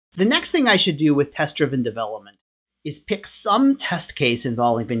The next thing I should do with test-driven development is pick some test case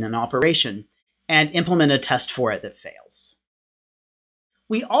involving an operation and implement a test for it that fails.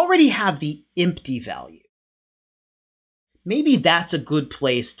 We already have the empty value. Maybe that's a good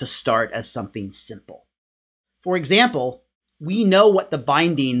place to start as something simple. For example, we know what the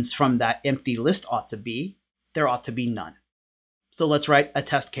bindings from that empty list ought to be. There ought to be none. So let's write a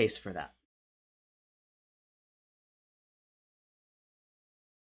test case for that.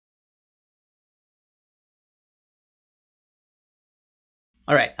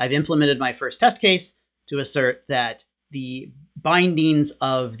 All right, I've implemented my first test case to assert that the bindings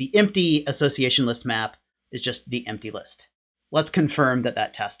of the empty association list map is just the empty list. Let's confirm that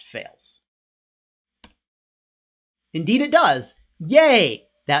that test fails. Indeed it does. Yay!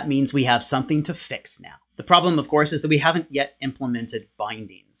 That means we have something to fix now. The problem, of course, is that we haven't yet implemented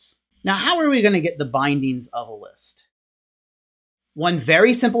bindings. Now, how are we going to get the bindings of a list? One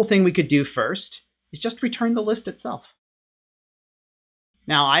very simple thing we could do first is just return the list itself.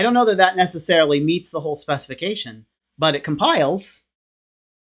 Now, I don't know that that necessarily meets the whole specification, but it compiles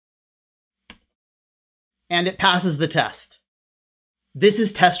and it passes the test. This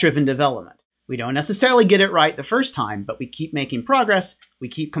is test-driven development. We don't necessarily get it right the first time, but we keep making progress, we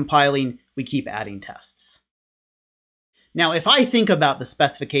keep compiling, we keep adding tests. Now, if I think about the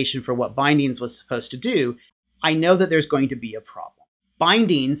specification for what bindings was supposed to do, I know that there's going to be a problem.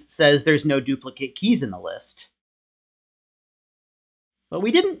 Bindings says there's no duplicate keys in the list. But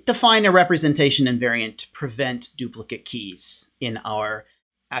we didn't define a representation invariant to prevent duplicate keys in our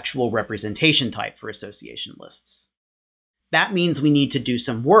actual representation type for association lists. That means we need to do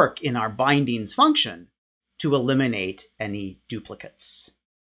some work in our bindings function to eliminate any duplicates.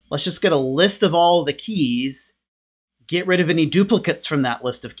 Let's just get a list of all the keys, get rid of any duplicates from that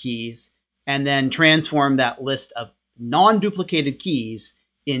list of keys, and then transform that list of non-duplicated keys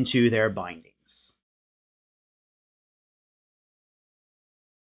into their bindings.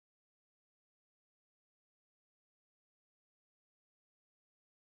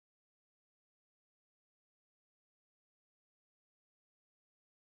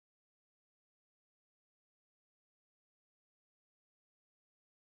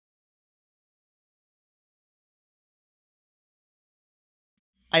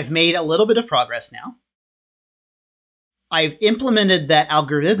 I've made a little bit of progress now. I've implemented that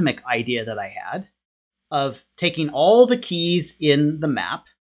algorithmic idea that I had of taking all the keys in the map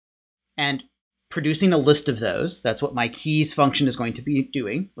and producing a list of those. That's what my keys function is going to be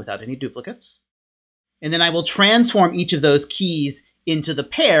doing without any duplicates. And then I will transform each of those keys into the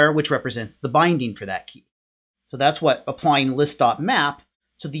pair, which represents the binding for that key. So that's what applying list.map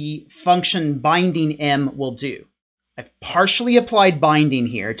to the function binding m will do. I've partially applied binding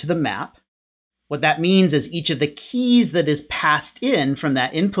here to the map. What that means is each of the keys that is passed in from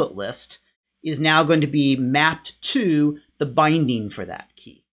that input list is now going to be mapped to the binding for that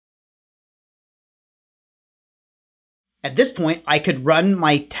key. At this point, I could run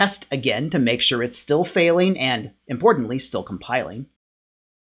my test again to make sure it's still failing and, importantly, still compiling.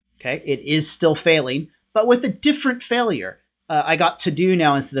 Okay, it is still failing, but with a different failure. I got to do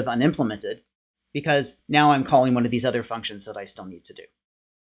now instead of unimplemented, because now I'm calling one of these other functions that I still need to do.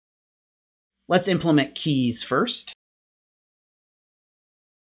 Let's implement keys first.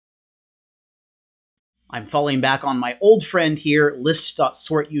 I'm falling back on my old friend here,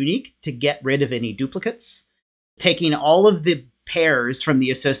 list.sortUnique, to get rid of any duplicates, taking all of the pairs from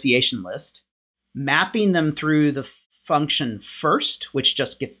the association list, mapping them through the function first, which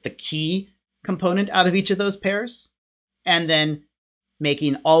just gets the key component out of each of those pairs, and then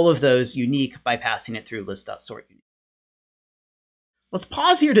making all of those unique by passing it through list.sortUnique. Let's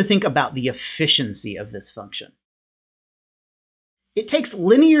pause here to think about the efficiency of this function. It takes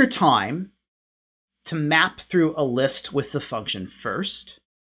linear time to map through a list with the function first.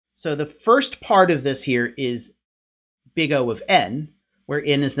 So the first part of this here is big O of n, where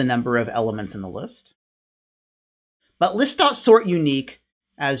n is the number of elements in the list. But list.sortUnique,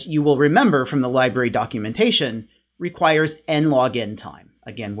 as you will remember from the library documentation, requires n log n time,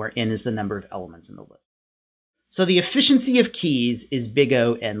 again, where n is the number of elements in the list. So the efficiency of keys is big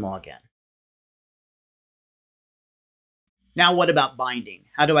O n log n. Now what about binding?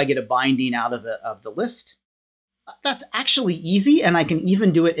 How do I get a binding out of the list? That's actually easy, and I can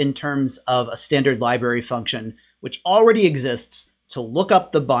even do it in terms of a standard library function, which already exists to look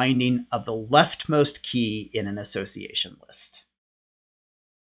up the binding of the leftmost key in an association list.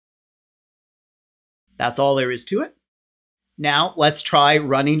 That's all there is to it. Now let's try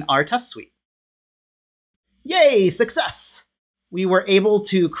running our test suite. Yay, success! We were able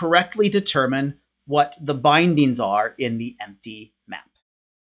to correctly determine what the bindings are in the empty